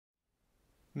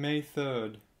May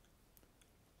 3rd.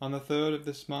 On the 3rd of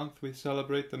this month we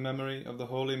celebrate the memory of the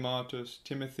holy martyrs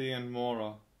Timothy and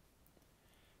MAURA.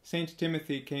 Saint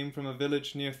Timothy came from a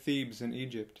village near Thebes in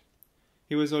Egypt.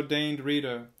 He was ordained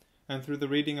reader, and through the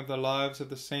reading of the lives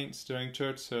of the saints during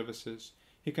church services,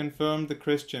 he confirmed the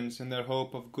Christians in their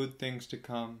hope of good things to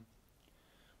come.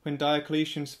 When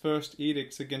Diocletian's first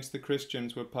edicts against the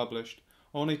Christians were published,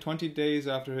 only 20 days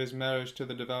after his marriage to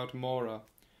the devout MAURA,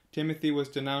 Timothy was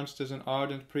denounced as an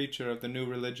ardent preacher of the new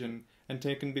religion and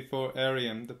taken before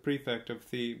Arian, the prefect of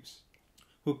Thebes,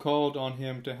 who called on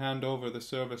him to hand over the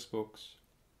service books.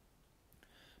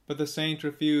 But the saint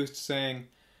refused, saying,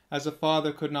 "As a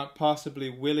father could not possibly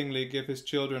willingly give his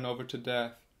children over to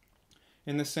death,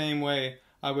 in the same way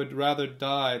I would rather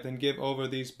die than give over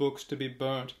these books to be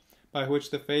burnt, by which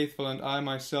the faithful and I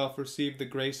myself receive the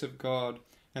grace of God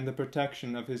and the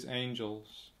protection of his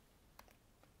angels."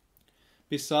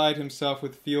 Beside himself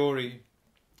with fury,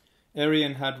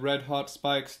 Arian had red-hot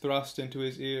spikes thrust into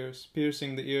his ears,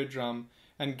 piercing the eardrum,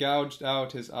 and gouged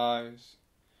out his eyes.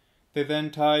 They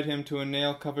then tied him to a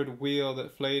nail-covered wheel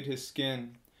that flayed his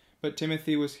skin, but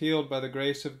Timothy was healed by the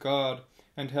grace of God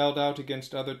and held out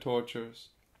against other tortures,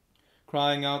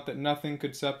 crying out that nothing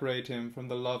could separate him from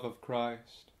the love of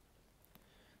Christ.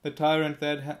 The tyrant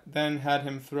then had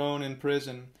him thrown in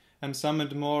prison, and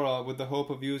summoned MAURA with the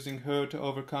hope of using her to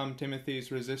overcome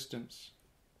Timothy's resistance.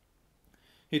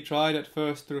 He tried at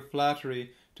first through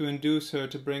flattery to induce her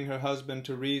to bring her husband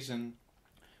to reason,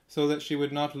 so that she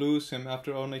would not lose him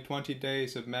after only 20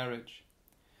 days of marriage.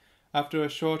 After a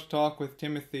short talk with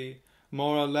Timothy,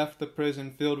 MAURA left the prison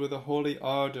filled with a holy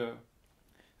ardor,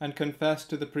 and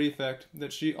confessed to the prefect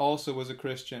that she also was a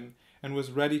Christian and was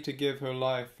ready to give her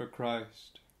life for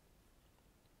Christ.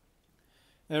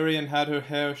 Arian had her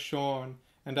hair shorn,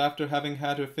 and after having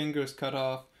had her fingers cut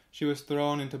off, she was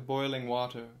thrown into boiling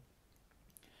water.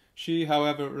 She,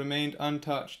 however, remained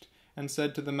untouched, and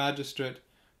said to the magistrate,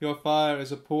 "Your fire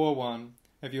is a poor one.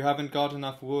 If you haven't got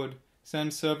enough wood,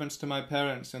 send servants to my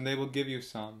parents, and they will give you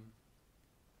some."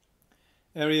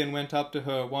 Arian went up to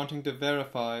her, wanting to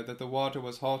verify that the water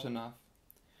was hot enough.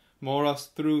 MAURA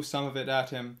threw some of it at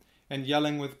him, and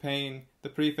yelling with pain, the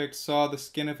prefect saw the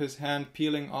skin of his hand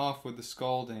peeling off with the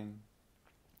scalding.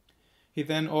 He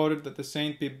then ordered that the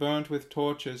saint be burnt with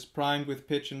torches primed with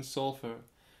pitch and sulphur,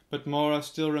 but MAURA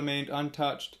still remained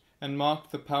untouched and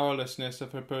mocked the powerlessness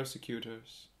of her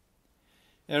persecutors.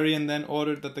 Arian then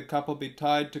ordered that the couple be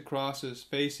tied to crosses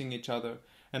facing each other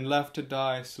and left to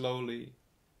die slowly.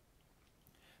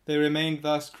 They remained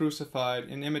thus crucified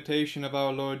in imitation of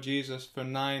our Lord Jesus for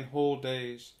 9 whole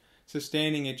days,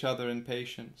 sustaining each other in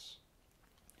patience.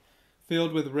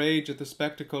 Filled with rage at the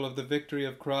spectacle of the victory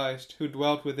of Christ, who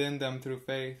dwelt within them through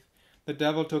faith, the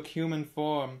devil took human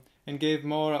form and gave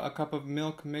MAURA a cup of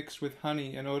milk mixed with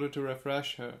honey in order to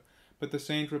refresh her, but the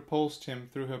saint repulsed him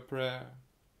through her prayer.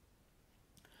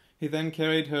 He then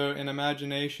carried her in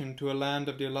imagination to a land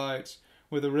of delights,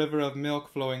 with a river of milk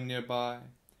flowing nearby.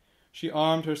 She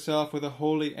armed herself with a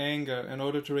holy anger in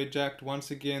order to reject once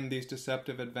again these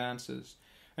deceptive advances,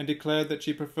 and declared that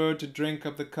she preferred to drink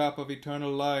of the cup of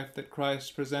eternal life that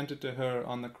Christ presented to her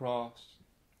on the cross.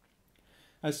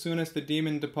 As soon as the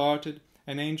demon departed,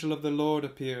 an angel of the Lord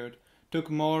appeared, took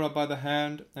MAURA by the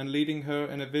hand, and leading her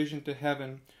in a vision to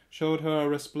heaven, showed her a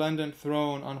resplendent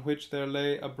throne on which there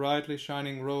lay a brightly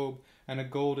shining robe and a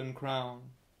golden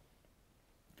crown.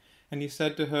 And he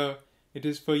said to her, "It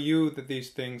is for you that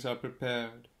these things are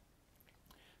prepared."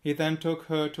 He then took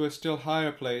her to a still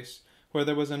higher place, where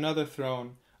there was another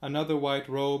throne, another white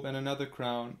robe, and another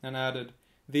crown, and added,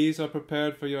 "These are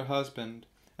prepared for your husband,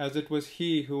 as it was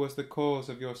he who was the cause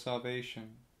of your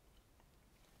salvation."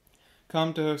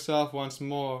 Come to herself once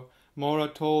more, MAURA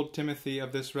told Timothy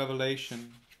of this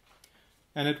revelation,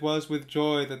 and it was with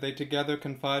joy that they together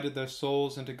confided their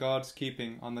souls into God's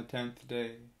keeping on the 10th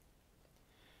day.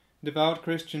 Devout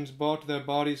Christians bought their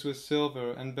bodies with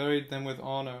silver and buried them with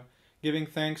honor, giving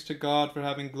thanks to God for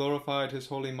having glorified his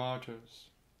holy martyrs.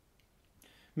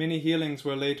 Many healings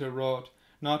were later wrought,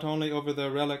 not only over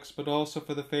their relics, but also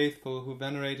for the faithful who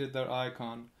venerated their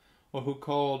icon, or who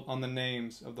called on the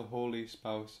names of the holy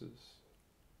spouses.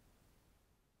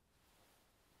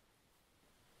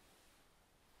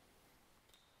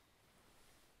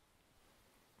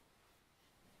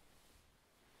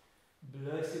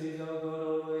 Blessed is our God,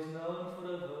 always now and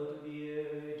forever, to the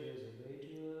ages of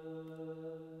ages.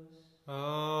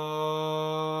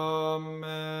 Amen.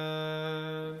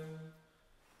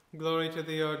 Glory to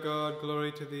thee, our God,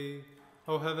 glory to thee,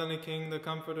 O heavenly King, the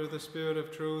Comforter, the Spirit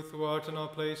of truth, who art in all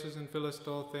places and fillest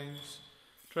all things.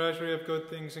 treasury of good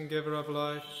things and giver of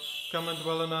life, come and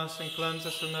dwell in us and cleanse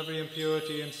us from every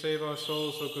impurity and save our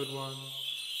souls, O good one.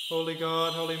 Holy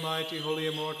God, holy mighty, holy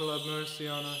immortal, have mercy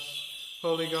on us.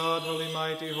 Holy God, holy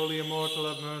mighty, holy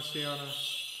immortal, have mercy on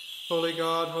us. Holy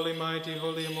God, holy mighty,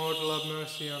 holy immortal, have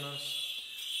mercy on us.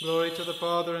 Glory to the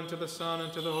Father, and to the Son,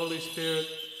 and to the Holy Spirit,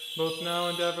 both now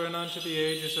and ever, and unto the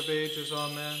ages of ages.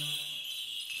 Amen.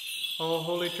 O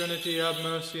Holy Trinity, have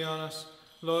mercy on us.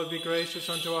 Lord, be gracious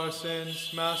unto our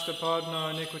sins. Master, pardon our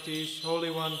iniquities.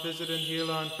 Holy One, visit and heal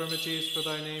our infirmities for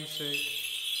thy name's sake.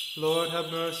 Lord,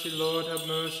 have mercy, Lord, have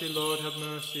mercy, Lord, have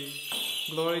mercy.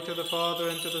 Glory to the Father,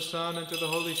 and to the Son, and to the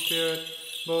Holy Spirit,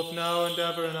 both now and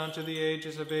ever, and unto the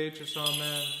ages of ages.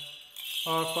 Amen.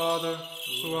 Our Father,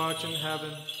 who art in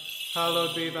heaven,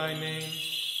 hallowed be thy name.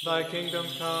 Thy kingdom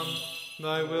come,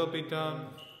 thy will be done,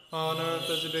 on earth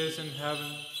as it is in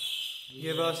heaven.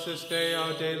 Give us this day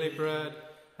our daily bread,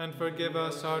 and forgive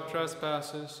us our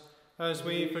trespasses, as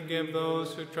we forgive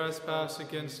those who trespass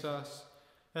against us.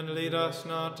 And lead us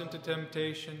not into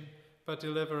temptation, but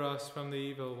deliver us from the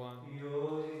evil one.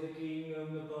 Yours is the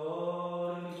kingdom, the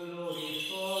power, and the glory,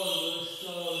 Father,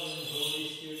 Son, and Holy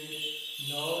Spirit,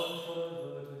 now and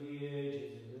forever, to the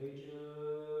ages of ages.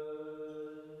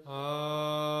 Amen.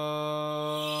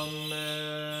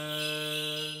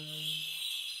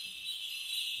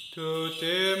 To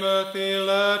Timothy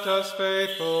let us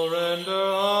faithful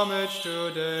render homage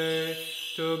today,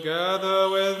 together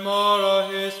with MAURA,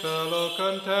 his fellow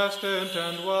contestant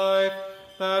and wife,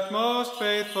 that most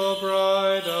faithful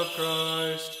bride of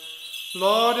Christ,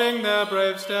 lauding their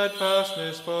brave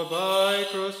steadfastness, for by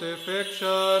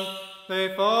crucifixion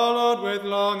they followed with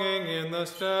longing in the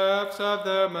steps of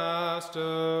their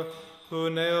Master, who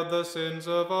nailed the sins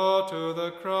of all to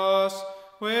the cross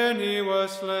when he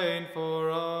was slain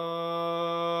for us.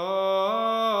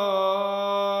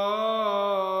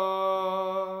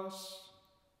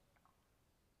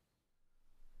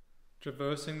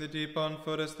 Traversing the deep on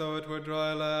foot as though it were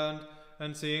dry land,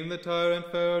 and seeing the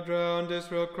tyrant Pharaoh drowned,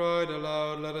 Israel cried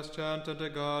aloud, let us chant unto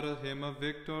God a hymn of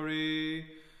victory.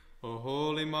 O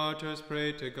holy martyrs,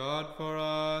 pray to God for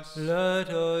us. Let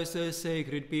us, the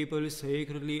sacred people,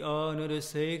 sacredly honor the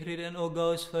sacred and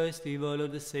august festival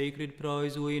of the sacred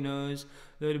prize winners,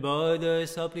 that by their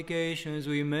supplications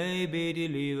we may be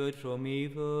delivered from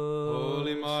evil.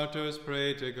 Holy martyrs,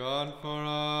 pray to God for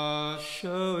us.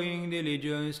 Showing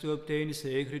diligence to obtain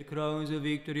sacred crowns of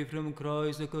victory from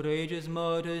Christ, the courageous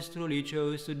martyrs truly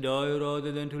chose to die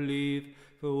rather than to live,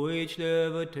 for which they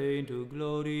have attained to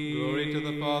glory. Glory to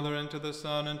the Father, and to the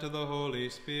Son, and to the Holy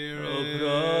Spirit. O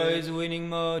prize-winning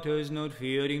martyrs, not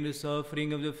fearing the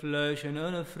suffering of the flesh, and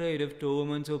unafraid of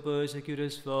torments or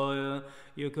persecutors' fire,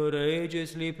 you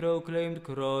courageously proclaimed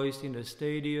Christ in the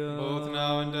stadium. Both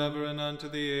now and ever, and unto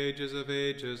the ages of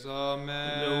ages.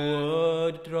 Amen. The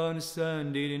Word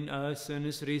transcended in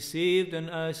essence, received an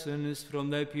essence from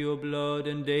thy pure blood,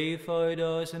 and deified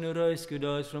us and rescued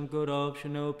us from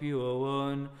corruption, O pure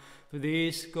one. For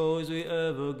this cause we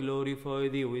ever glorify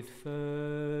thee with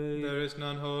faith. There is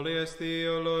none holy as thee,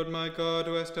 O Lord my God,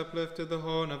 who hast uplifted the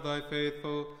horn of thy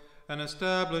faithful, and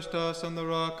established us on the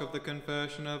rock of the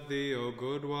confession of thee, O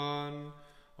good one.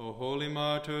 O holy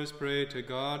martyrs, pray to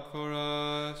God for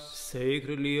us.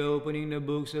 Sacredly opening the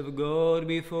books of God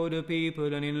before the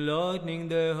people, and enlightening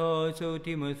their hearts, O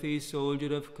Timothy,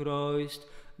 soldier of Christ,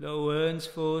 thou went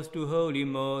forth to holy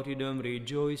martyrdom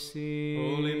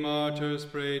rejoicing. Holy martyrs,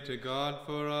 pray to God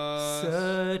for us.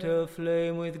 Set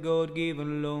aflame with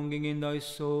God-given longing in thy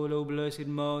soul, O blessed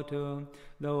martyr.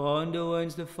 Thou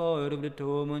underwentst the fire of the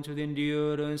torments with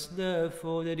endurance,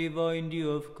 therefore the divine dew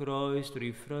of Christ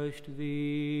refreshed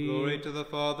thee. Glory to the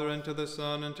Father, and to the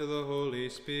Son, and to the Holy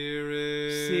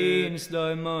Spirit. Since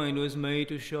thy mind was made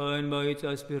to shine by its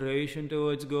aspiration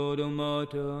towards God, O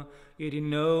martyr, yet in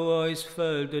no wise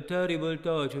felt the terrible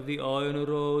touch of the iron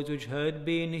rods which had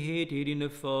been heated in the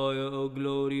fire, O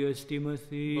glorious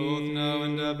Timothy. Both now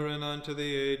and ever, and unto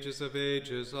the ages of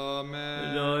ages.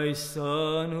 Amen. Thy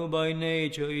Son, who by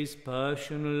nature is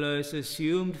passionless,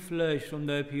 assumed flesh from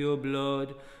thy pure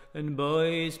blood, and by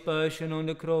his passion on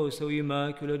the cross, O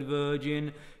Immaculate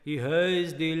Virgin, he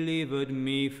has delivered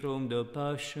me from the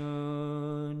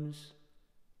passions.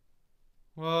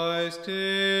 Wise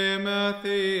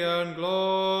Timothy and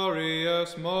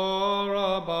glorious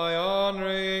MAURA, by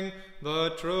honoring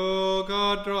the true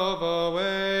God, drove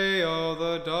away all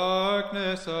the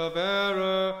darkness of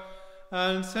error,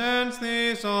 and since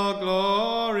these all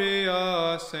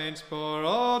glorious saints bore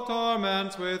all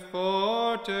torments with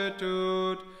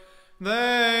fortitude,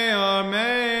 they are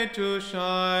made to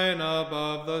shine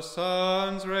above the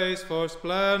sun's rays for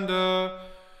splendor,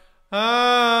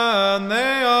 and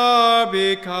they are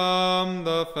become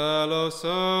the fellow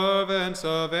servants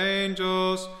of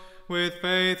angels. With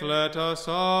faith let us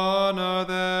honor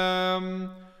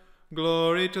them.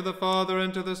 Glory to the Father,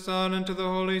 and to the Son, and to the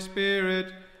Holy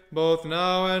Spirit, both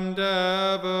now and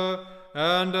ever,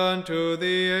 and unto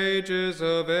the ages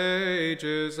of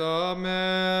ages.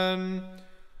 Amen.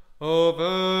 O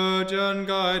Virgin,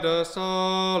 guide us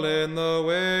all in the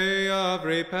way of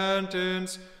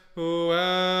repentance.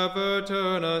 Whoever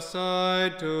turn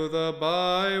aside to the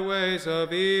byways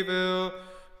of evil,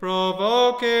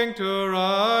 provoking to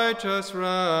righteous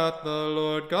wrath the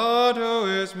Lord God, who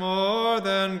is more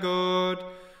than good.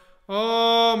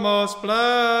 O most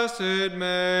blessed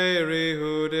Mary,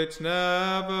 who didst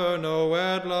never know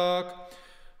wedlock,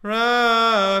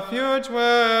 refuge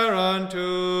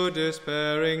whereunto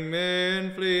despairing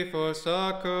men flee for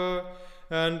succor,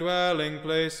 and dwelling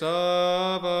place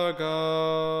of our God.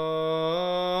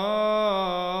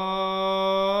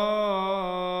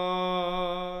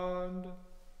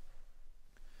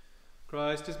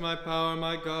 Christ is my power,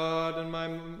 my God, and my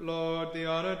Lord. The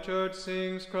honored church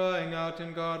sings, crying out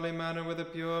in godly manner with a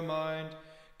pure mind,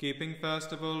 keeping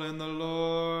festival in the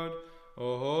Lord.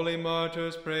 O holy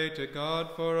martyrs, pray to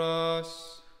God for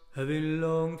us. Having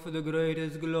longed for the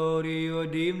greatest glory, you are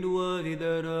deemed worthy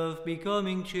thereof,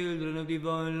 becoming children of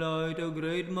divine light, O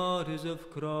great martyrs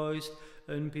of Christ,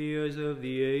 and peers of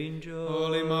the angels.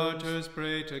 Holy martyrs,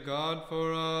 pray to God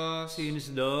for us. Since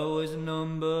thou wast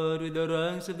numbered with the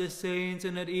ranks of the saints,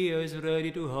 and had ears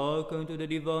ready to hearken to the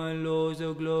divine laws,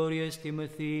 O glorious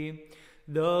Timothy,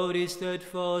 thou didst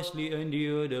steadfastly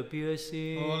endure the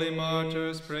piercing. Holy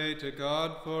martyrs, pray to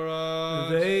God for us.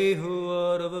 They who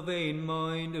are of a vain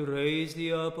mind, raise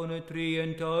thee up on a tree,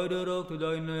 and tie the rope to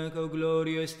thy neck, O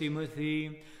glorious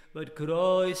Timothy. But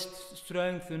Christ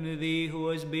strengthen thee, who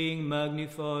was being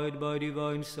magnified by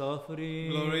divine suffering.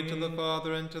 Glory to the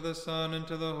Father, and to the Son, and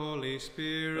to the Holy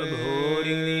Spirit.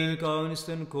 Abhorring the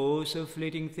inconstant course of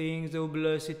fleeting things, O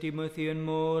blessed Timothy and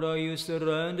MAURA, you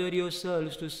surrendered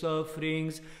yourselves to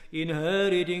sufferings,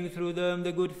 inheriting through them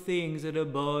the good things that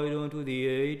abide unto the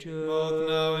ages. Both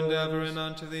now and ever, and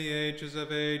unto the ages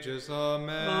of ages.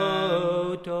 Amen.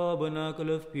 O tabernacle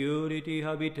of purity,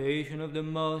 habitation of the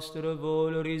Master of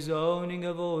all, resounding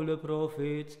of all the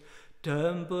prophets,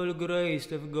 temple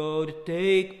graced of God,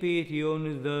 take pity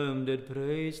on them that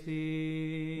praise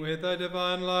thee. With thy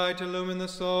divine light illumine the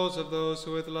souls of those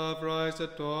who with love rise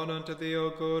at dawn unto thee, O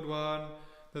good one,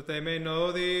 that they may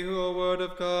know thee, who, O Word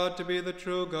of God, to be the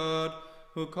true God,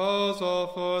 who calls all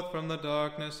forth from the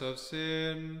darkness of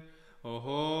sin. O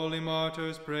holy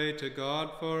martyrs, pray to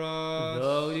God for us.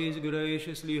 Thou didst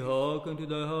graciously hearken to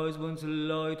thy husband's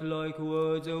light-like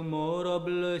words, O MAURA,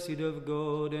 blessed of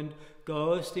God, and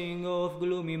casting off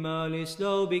gloomy malice,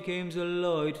 thou becamest a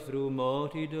light through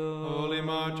martyrdom. Holy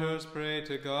martyrs, pray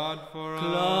to God for us.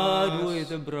 Clad with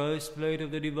the breastplate of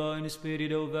the divine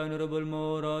Spirit, O venerable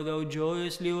MAURA, thou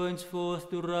joyously went forth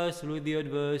to wrestle with the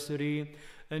adversary,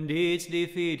 and didst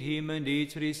defeat him, and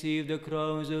didst receive the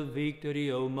crowns of victory,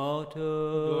 O martyr.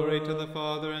 Glory to the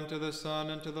Father, and to the Son,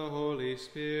 and to the Holy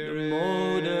Spirit. The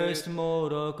modest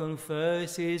MAURA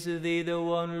confesses thee the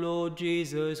one Lord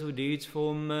Jesus, who didst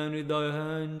form man with thy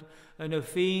hand, and her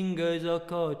fingers are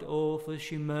cut off as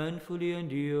she manfully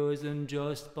endures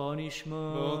unjust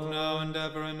punishment. Both now and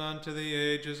ever, and unto the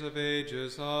ages of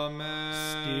ages. Amen.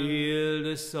 Still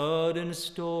the sudden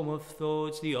storm of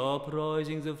thoughts, the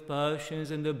uprisings of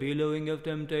passions, and the billowing of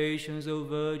temptations, O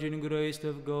Virgin graced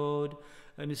of God,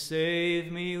 and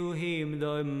save me who him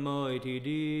thy mighty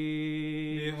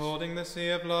deeds. Beholding the sea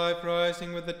of life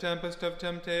rising with the tempest of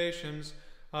temptations,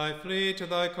 I flee to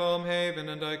thy calm haven,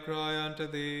 and I cry unto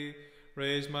thee.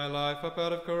 Raise my life up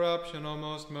out of corruption, O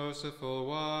most merciful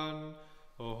one.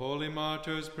 O holy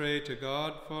martyrs, pray to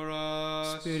God for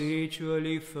us.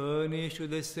 Spiritually furnished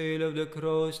with the sail of the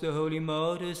cross, the holy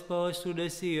martyrs passed through the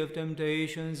sea of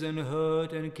temptations and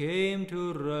hurt, and came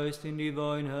to rest in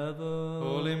divine heaven.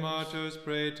 Holy martyrs,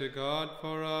 pray to God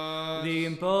for us. The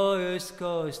impious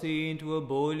cast thee into a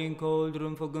boiling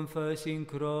cauldron for confessing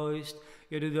Christ,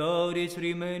 yet thou didst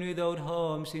remain without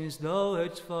harm, since thou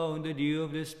hadst found the dew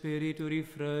of the Spirit to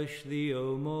refresh thee,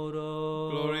 O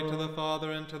MAURA. Glory to the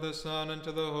Father, and to the Son, and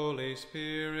to the Holy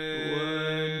Spirit.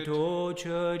 When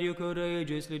tortured, you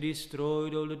courageously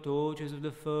destroyed all the tortures of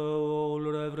the foe, all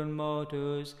reverend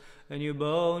martyrs, and you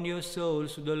bound your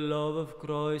souls to the love of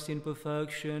Christ in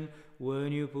perfection,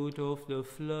 when you put off the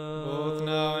flesh. Both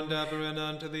now and ever, and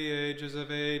unto the ages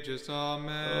of ages.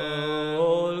 Amen.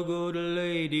 All good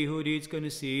Lady, who didst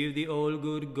conceive the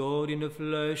all-good God in the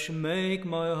flesh, make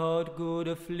my heart good,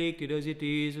 afflicted as it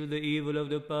is with the evil of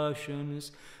the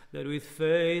passions, that with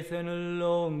faith and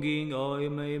longing I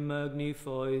may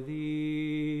magnify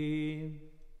thee.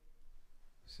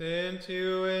 Since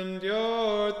you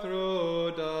endured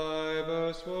through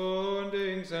divers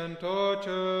woundings and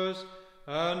tortures,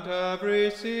 and have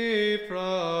received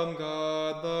from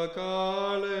God the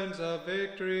garlands of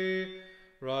victory,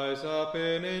 rise up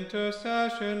in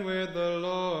intercession with the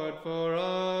Lord for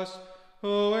us,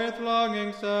 who with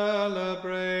longing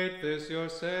celebrate this your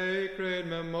sacred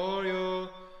memorial,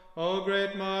 O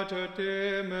great martyr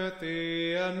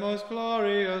Timothy and most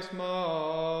glorious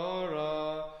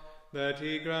MAURA, that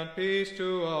he grant peace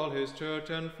to all his church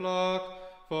and flock,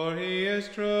 for he is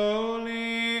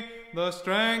truly the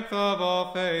strength of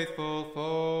all faithful folk.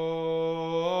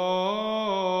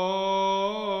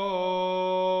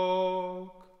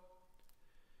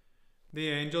 The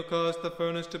angel caused the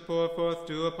furnace to pour forth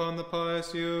dew upon the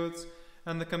pious youths,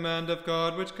 and the command of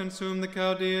God which consumed the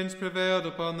Chaldeans prevailed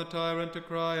upon the tyrant to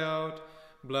cry out,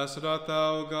 Blessed art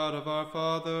thou, O God of our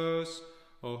fathers.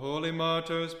 O holy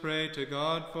martyrs, pray to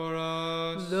God for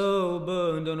us. Thou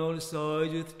burned on all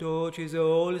sides with torches,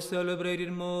 O all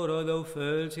celebrated MAURA, thou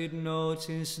felt it not,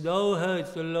 since thou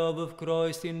hadst the love of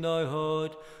Christ in thy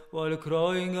heart, while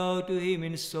crying out to him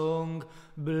in song,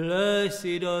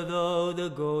 Blessed art thou, the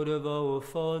God of our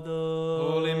fathers.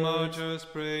 Holy martyrs,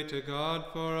 pray to God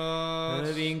for us.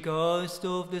 Having cast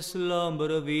off the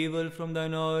slumber of evil from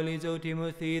thine eyelids, O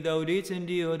Timothy, thou didst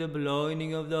endure the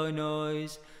blinding of thine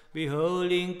eyes,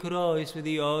 beholding Christ with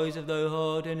the eyes of thy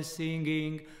heart, and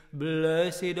singing,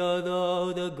 Blessed art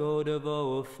thou, the God of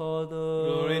our fathers.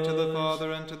 Glory to the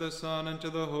Father, and to the Son, and to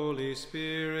the Holy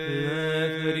Spirit.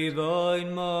 Let the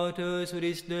divine martyrs who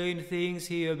disdained things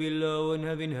here below and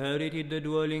have inherited the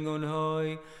dwelling on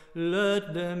high,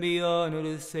 let them be honored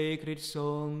with sacred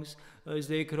songs, as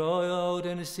they cry out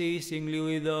unceasingly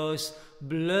with us,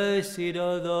 Blessed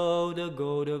art thou, the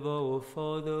God of our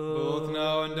fathers. Both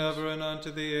now and ever, and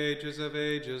unto the ages of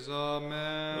ages.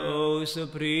 Amen. O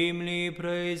supremely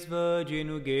praised Virgin,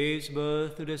 who gavest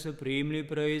birth to the supremely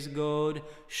praised God,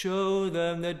 show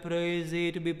them that praise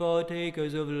thee to be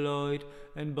partakers of light,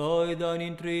 and by thine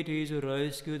entreaties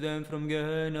rescue them from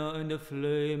Gehenna and the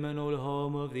flame and all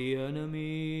harm of the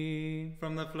enemy.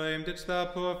 From the flame didst thou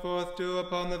pour forth dew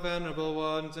upon the venerable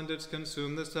ones, and didst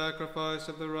consume the sacrifice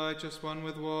of the righteous one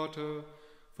with water.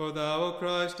 For thou, O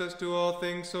Christ, dost do all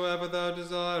things soever thou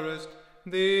desirest.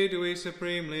 Thee do we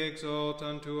supremely exalt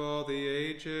unto all the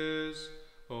ages.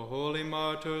 O holy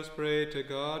martyrs, pray to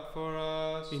God for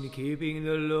us. In keeping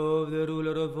the law of the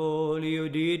ruler of all, you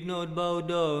did not bow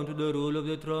down to the rule of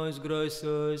the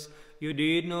transgressors. You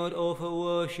did not offer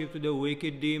worship to the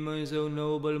wicked demons, O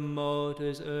noble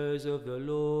martyrs, heirs of the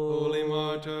Lord. Holy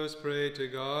martyrs, pray to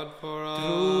God for us.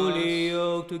 Truly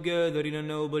yoked together in a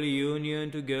noble union,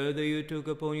 together you took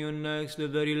upon your necks the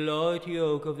very light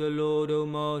yoke of the Lord, O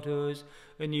martyrs,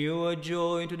 and you are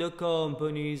joined to the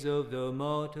companies of the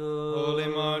martyrs. Holy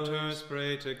martyrs,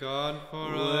 pray to God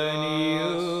for us. When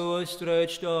you were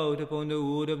stretched out upon the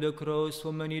wood of the cross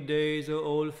for many days, O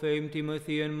all-famed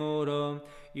Timothy and MAURA,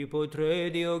 you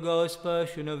portrayed the august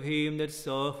passion of him that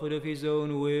suffered of his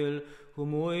own will,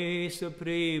 whom we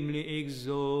supremely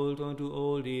exalt unto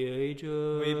all the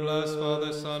ages. We bless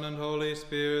Father, Son, and Holy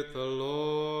Spirit, the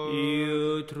Lord.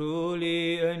 You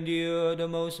truly endured the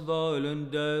most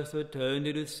violent death,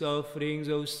 attended with sufferings,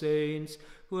 O saints,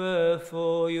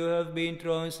 wherefore you have been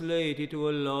translated to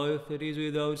a life that is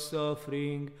without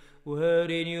suffering,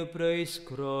 wherein you praise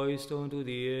Christ unto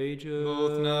the ages.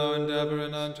 Both now and ever,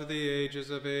 and unto the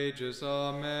ages of ages.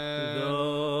 Amen.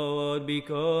 Thou art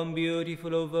become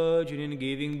beautiful, O Virgin, in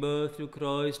giving birth to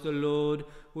Christ the Lord,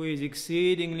 who is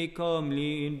exceedingly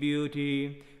comely in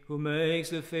beauty, who makes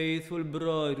the faithful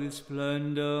bright with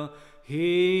splendor.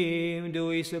 Him do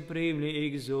we supremely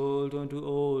exalt unto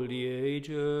all the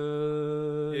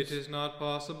ages. It is not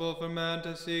possible for man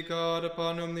to see God,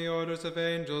 upon whom the orders of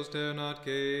angels dare not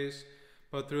gaze.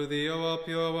 But through thee, O all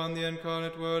pure one, the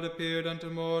incarnate Word appeared unto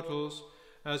mortals.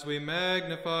 As we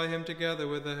magnify him together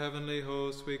with the heavenly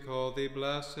hosts, we call thee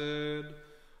blessed.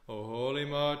 O holy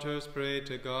martyrs, pray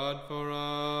to God for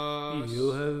us.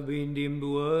 You have been deemed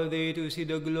worthy to see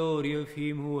the glory of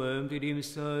him who emptied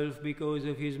himself because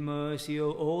of his mercy,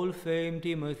 O all-famed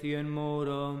Timothy and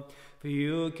MAURA. For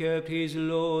you kept his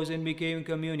laws and became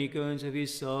communicants of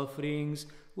his sufferings.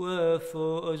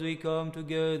 Wherefore, as we come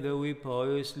together, we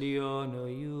piously honor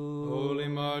you. Holy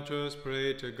martyrs,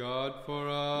 pray to God for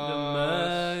us.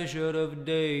 The measure of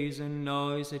days and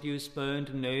nights that you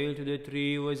spent nailed to the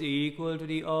tree was equal to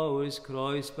the hours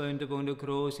Christ spent upon the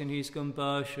cross in his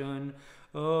compassion.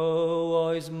 O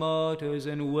wise martyrs,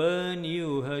 and when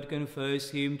you had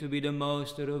confessed him to be the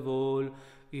master of all,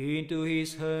 Into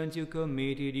his hands you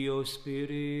committed your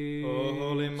spirit. O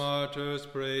holy martyrs,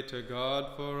 pray to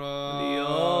God for us. The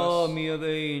army of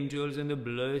angels and the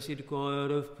blessed choir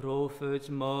of prophets,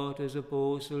 martyrs,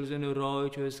 apostles, and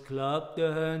righteous clap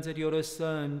their hands at your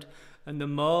ascent, and the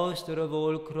Master of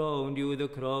all crowned you with the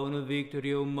crown of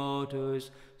victory, O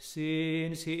martyrs,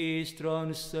 since he is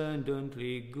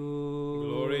transcendently good.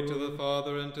 Glory to the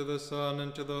Father, and to the Son,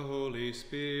 and to the Holy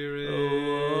Spirit.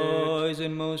 O wise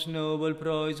and most noble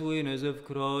prize winners of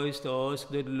Christ, ask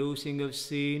that loosing of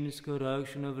sins,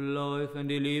 correction of life, and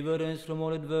deliverance from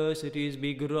all adversities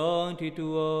be granted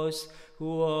to us,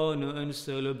 who honor and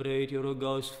celebrate your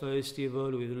august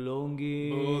festival with longing.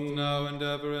 Both now and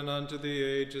ever, and unto the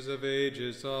ages of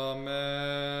ages.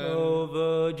 Amen. O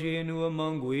Virgin, who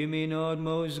among women art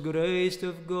most graced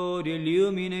of God,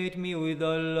 illuminate me with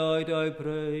thy light, I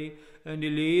pray, and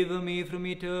deliver me from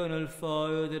eternal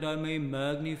fire, that I may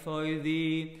magnify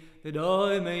thee, that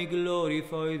I may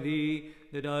glorify thee,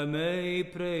 that I may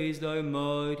praise thy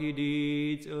mighty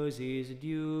deeds as is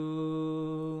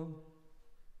due.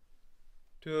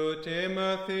 To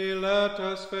Timothy let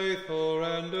us faithful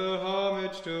render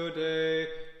homage today,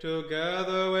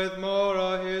 together with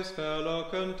MAURA his fellow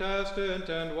contestant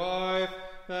and wife,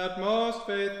 that most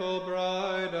faithful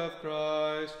bride of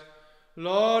Christ,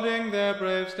 lauding their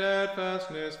brave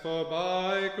steadfastness, for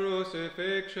by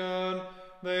crucifixion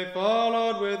they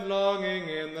followed with longing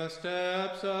in the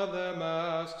steps of their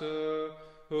Master,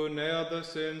 who nailed the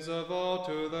sins of all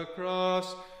to the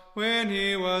cross, when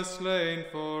he was slain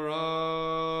for us.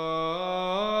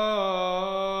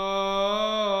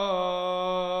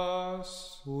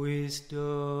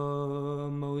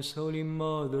 Wisdom, most holy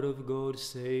Mother of God,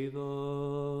 save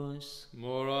us.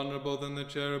 More honorable than the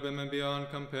cherubim, and beyond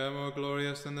compare more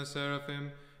glorious than the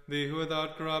seraphim, thee who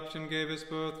without corruption gavest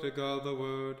birth to God the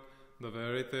Word, the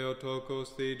very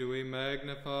Theotokos, thee do we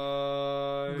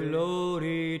magnify.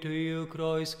 Glory to you,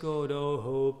 Christ God, our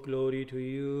hope, glory to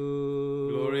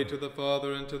you. Glory to the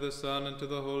Father, and to the Son, and to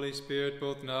the Holy Spirit,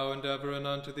 both now and ever, and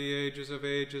unto the ages of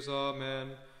ages.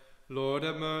 Amen. Lord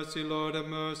have mercy, Lord have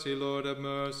mercy, Lord have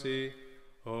mercy.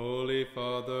 Holy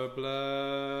Father,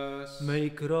 bless. May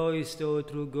Christ, our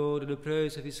true God, with the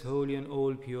praise of his holy and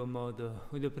all pure Mother,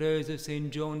 with the praise of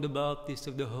Saint John the Baptist,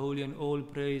 of the holy and all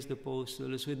praised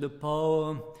apostles, with the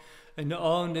power and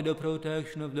under the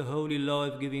protection of the holy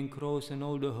life-giving cross and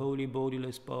all the holy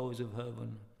bodiless powers of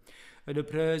heaven, at the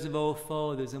prayers of our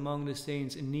fathers among the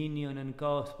saints, Ninian and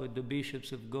Cuthbert, the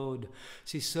bishops of God,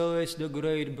 Cisoes the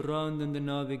great, Brandon the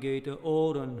navigator,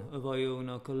 Oran of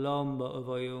Iona, Columba of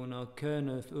Iona,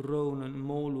 Kenneth, Ronan,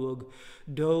 Molwag,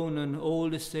 Donan, all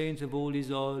the saints of all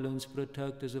these islands,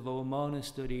 protectors of our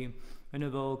monastery and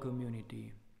of our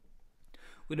community.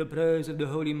 With the prayers of the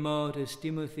holy martyrs,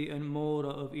 Timothy and MAURA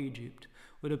of Egypt,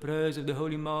 with the prayers of the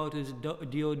holy martyrs,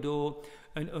 Diodore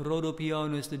and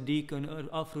Rhodopianus the deacon of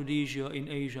Aphrodisia in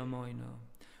Asia Minor,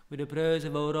 with the prayers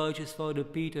of our righteous Father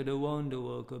Peter the wonder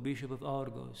worker, Bishop of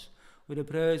Argos, with the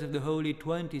prayers of the holy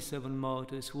 27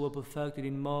 martyrs who were perfected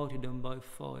in martyrdom by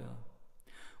fire,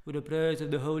 with the prayers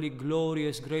of the holy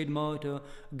glorious great martyr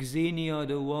Xenia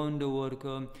the wonder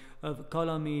worker of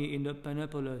Calami in the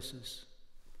Penepolesus,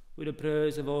 with the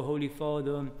prayers of our holy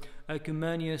Father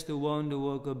Ecumenius the wonder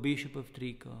worker, Bishop of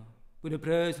Trica, with the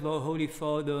prayers of our holy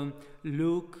Father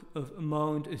Luke of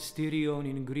Mount Styrion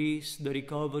in Greece, the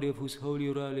recovery of whose holy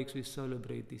relics we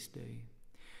celebrate this day,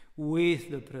 with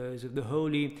the prayers of the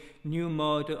holy new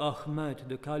martyr Ahmed,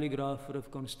 the calligrapher of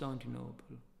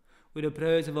Constantinople, with the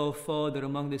prayers of our Father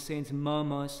among the saints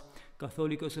Mamas,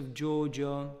 Catholicos of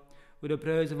Georgia, with the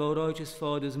prayers of our righteous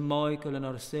fathers Michael and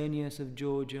Arsenius of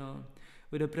Georgia,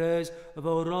 with the prayers of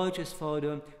our righteous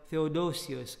Father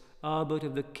Theodosius, abbot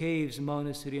of the Caves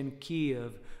Monastery in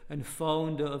Kiev and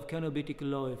founder of Cenobitic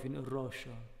life in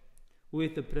Russia,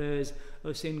 with the prayers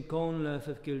of St. Conleth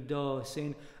of Kildare,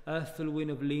 St. Ethelwyn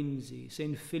of Lindsey,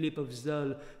 St. Philip of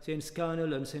Zell, St.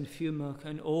 Scannell and St. Fumach,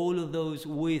 and all of those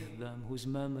with them whose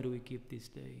memory we keep this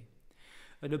day.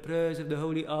 At the prayers of the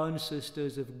holy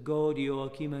ancestors of God,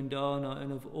 Joachim and Anna,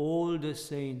 and of all the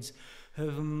saints,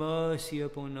 have mercy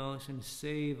upon us and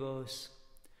save us.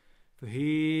 For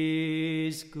he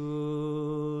is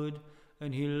good,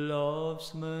 and he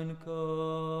loves mankind.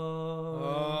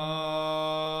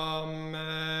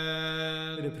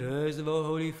 Amen. By the prayers of our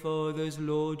holy fathers,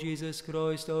 Lord Jesus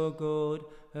Christ our God,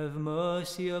 have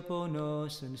mercy upon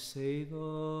us and save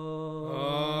us.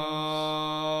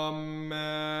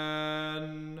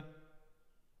 Amen.